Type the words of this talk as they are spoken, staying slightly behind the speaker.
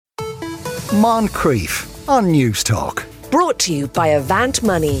Moncrief on News Talk. Brought to you by Avant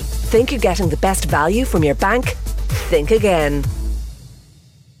Money. Think you're getting the best value from your bank? Think again.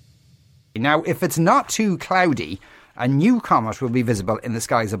 Now, if it's not too cloudy, a new comet will be visible in the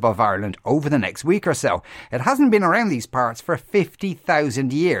skies above Ireland over the next week or so. It hasn't been around these parts for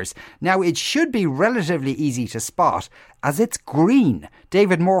 50,000 years. Now, it should be relatively easy to spot as it's green.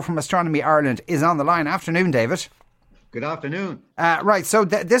 David Moore from Astronomy Ireland is on the line. Afternoon, David. Good afternoon. Right, so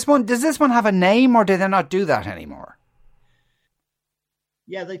does this one have a name, or do they not do that anymore?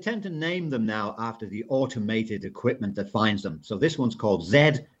 Yeah, they tend to name them now after the automated equipment that finds them. So this one's called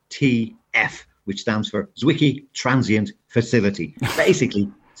ZTF, which stands for Zwicky Transient Facility. Basically,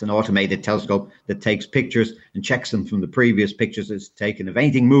 it's an automated telescope that takes pictures and checks them from the previous pictures it's taken. If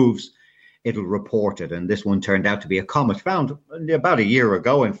anything moves, it'll report it. And this one turned out to be a comet found about a year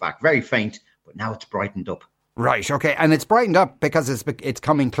ago, in fact. Very faint, but now it's brightened up. Right, okay. And it's brightened up because it's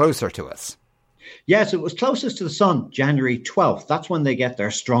coming closer to us. Yes, it was closest to the sun, January 12th. That's when they get their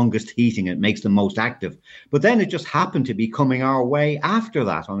strongest heating. It makes them most active. But then it just happened to be coming our way after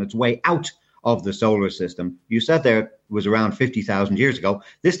that, on its way out of the solar system. You said there it was around 50,000 years ago.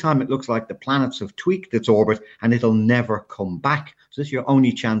 This time it looks like the planets have tweaked its orbit and it'll never come back. So this is your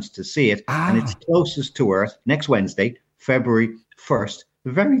only chance to see it. And it's closest to Earth next Wednesday, February 1st.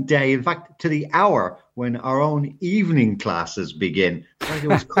 The very day, in fact, to the hour when our own evening classes begin. It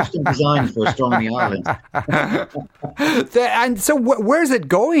was custom designed for Astronomy Ireland. And so where's it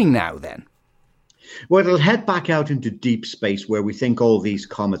going now then? Well, it'll head back out into deep space where we think all these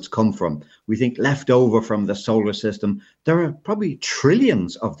comets come from. We think left over from the solar system. There are probably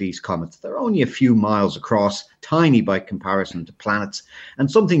trillions of these comets. They're only a few miles across, tiny by comparison to planets.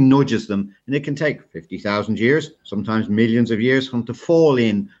 And something nudges them, and it can take 50,000 years, sometimes millions of years, for them to fall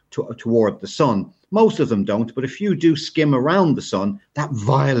in toward the sun. Most of them don't, but a few do skim around the sun. That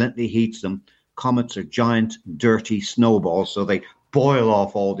violently heats them. Comets are giant, dirty snowballs, so they boil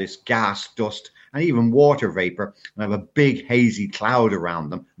off all this gas, dust, and even water vapor, and have a big hazy cloud around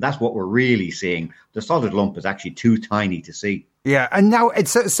them. That's what we're really seeing. The solid lump is actually too tiny to see. Yeah, and now it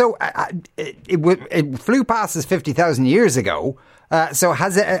flew past us 50,000 years ago. So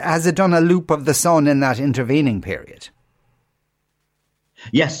has it done a loop of the sun in that intervening period?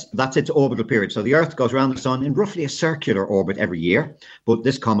 Yes, that's its orbital period. So the Earth goes around the sun in roughly a circular orbit every year, but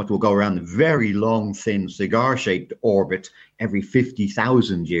this comet will go around a very long, thin, cigar-shaped orbit every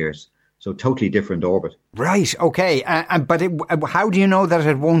 50,000 years. So totally different orbit. Right, okay. But how do you know that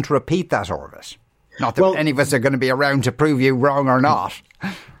it won't repeat that orbit? Not that any of us are going to be around to prove you wrong or not.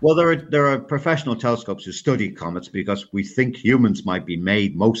 Well, there are professional telescopes who study comets because we think humans might be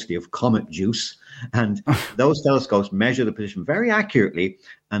made mostly of comet juice. And those telescopes measure the position very accurately.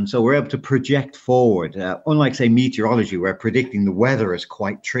 And so we're able to project forward. Unlike, say, meteorology, where predicting the weather is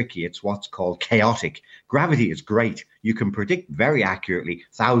quite tricky. It's what's called chaotic. Gravity is great. You can predict very accurately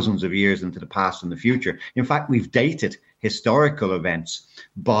thousands of years into the past and the future. In fact, we've dated historical events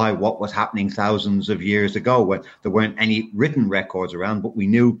by what was happening thousands of years ago, when there weren't any written records around, but we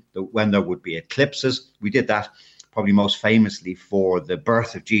knew that when there would be eclipses. We did that probably most famously for the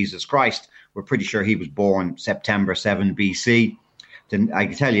birth of Jesus Christ. We're pretty sure he was born September 7 BC. Then I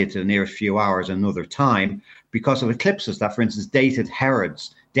can tell you to the nearest few hours another time because of eclipses that, for instance, dated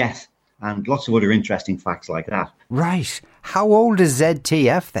Herod's death and lots of other interesting facts like that. Right. How old is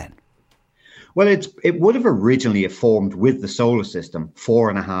ZTF then? Well, it would have originally formed with the solar system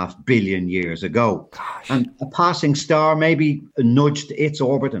 4.5 billion years ago. Gosh. And a passing star maybe nudged its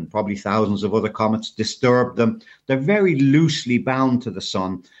orbit, and probably thousands of other comets disturbed them. They're very loosely bound to the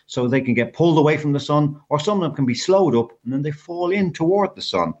sun, so they can get pulled away from the sun, or some of them can be slowed up, and then they fall in toward the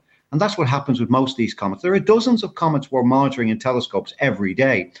sun. And that's what happens with most of these comets. There are dozens of comets we're monitoring in telescopes every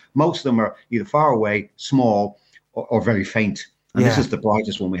day. Most of them are either far away, small, or very faint. And This is the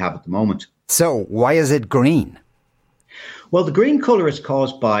brightest one we have at the moment. So why is it green? Well, the green colour is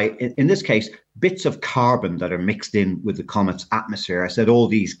caused by, in this case, bits of carbon that are mixed in with the comet's atmosphere. I said all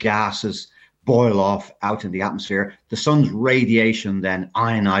these gases boil off out in the atmosphere. The sun's radiation then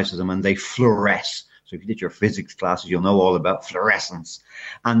ionizes them and they fluoresce. So if you did your physics classes, you'll know all about fluorescence.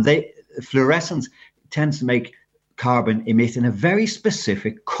 And fluorescence tends to make carbon emit in a very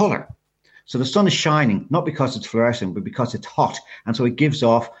specific colour. So the sun is shining, not because it's fluorescent, but because it's hot. And so it gives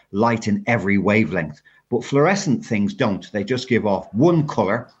off light in every wavelength. But fluorescent things don't. They just give off one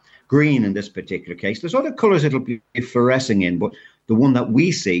colour, green in this particular case. There's other colours it'll be fluorescing in, but the one that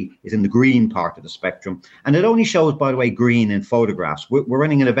we see is in the green part of the spectrum. And it only shows, by the way, green in photographs. We're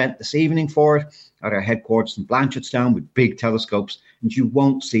running an event this evening for it at our headquarters in Blanchardstown with big telescopes, and you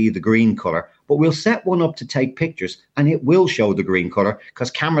won't see the green colour. but we'll set one up to take pictures and it will show the green colour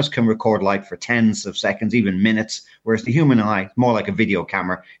because cameras can record light for tens of seconds, even minutes, whereas the human eye, more like a video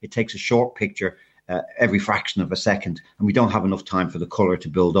camera, it takes a short picture every fraction of a second, and we don't have enough time for the colour to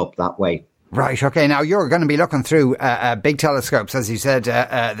build up that way. Right, okay. Now, you're going to be looking through big telescopes, as you said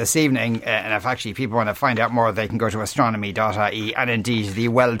this evening. And if actually people want to find out more, they can go to astronomy.ie. And indeed, the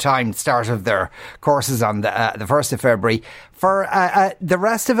well-timed start of their courses on the 1st of February. For the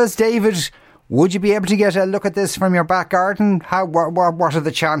rest of us, David, would you be able to get a look at this from your back garden? What are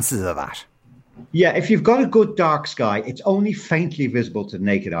the chances of that? Yeah, if you've got a good dark sky, it's only faintly visible to the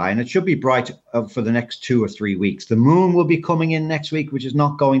naked eye, and it should be bright for the next 2 or 3 weeks. The moon will be coming in next week, which is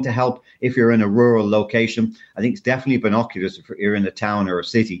not going to help if you're in a rural location. I think it's definitely binoculars if you're in a town or a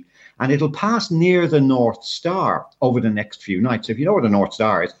city. And it'll pass near the North Star over the next few nights. So if you know where the North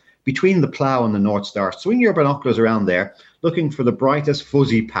Star is, between the Plough and the North Star, swing your binoculars around there, looking for the brightest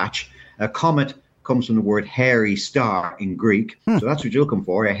fuzzy patch. A comet comes from the word hairy star in Greek. So that's what you're looking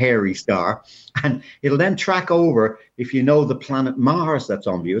for, a hairy star. And it'll then track over, if you know the planet Mars that's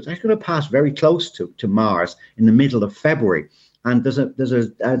on view, it's actually going to pass very close to Mars in the middle of February. And there's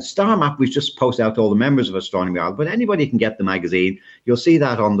a star map we've just posted out to all the members of Astronomy Ireland, but anybody can get the magazine. You'll see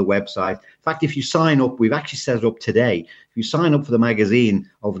that on the website. In fact, if you sign up, we've actually set it up today. If you sign up for the magazine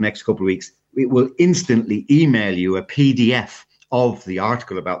over the next couple of weeks, it will instantly email you a PDF of the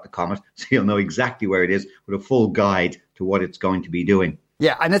article about the comet, so you'll know exactly where it is with a full guide to what it's going to be doing.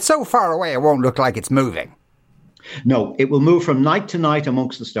 Yeah, and it's so far away it won't look like it's moving. No, it will move from night to night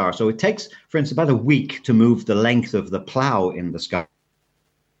amongst the stars. So it takes, for instance, about a week to move the length of the Plough in the sky.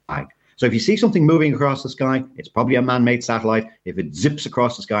 So if you see something moving across the sky, it's probably a man-made satellite. If it zips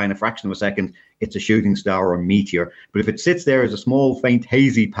across the sky in a fraction of a second, it's a shooting star or a meteor. But if it sits there as a small, faint,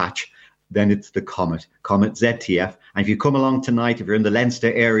 hazy patch, then it's the comet ZTF. And if you come along tonight, if you're in the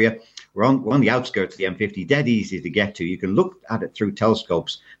Leinster area, we're on the outskirts of the M50, dead easy to get to. You can look at it through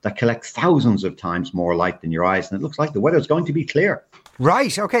telescopes that collect thousands of times more light than your eyes, and it looks like the weather's going to be clear.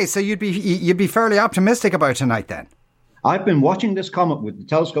 Right, okay, so you'd be fairly optimistic about tonight then? I've been watching this comet with the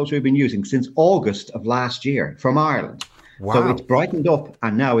telescopes we've been using since August of last year from Ireland. Wow. So it's brightened up,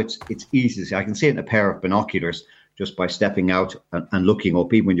 and now it's easy to see. I can see it in a pair of binoculars just by stepping out and looking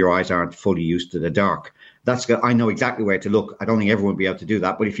up, even when your eyes aren't fully used to the dark. I know exactly where to look. I don't think everyone will be able to do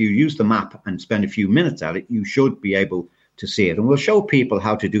that. But if you use the map and spend a few minutes at it, you should be able to see it. And we'll show people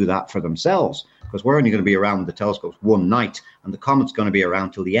how to do that for themselves, because we're only going to be around the telescopes one night, and the comet's going to be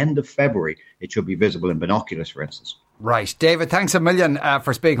around till the end of February. It should be visible in binoculars, for instance. Right. David, thanks a million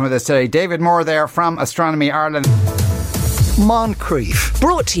for speaking with us today. David Moore there from Astronomy Ireland. Moncrief.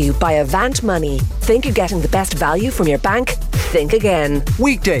 Brought to you by Avant Money. Think you're getting the best value from your bank? Think again.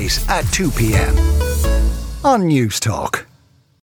 Weekdays at 2 p.m. on News Talk.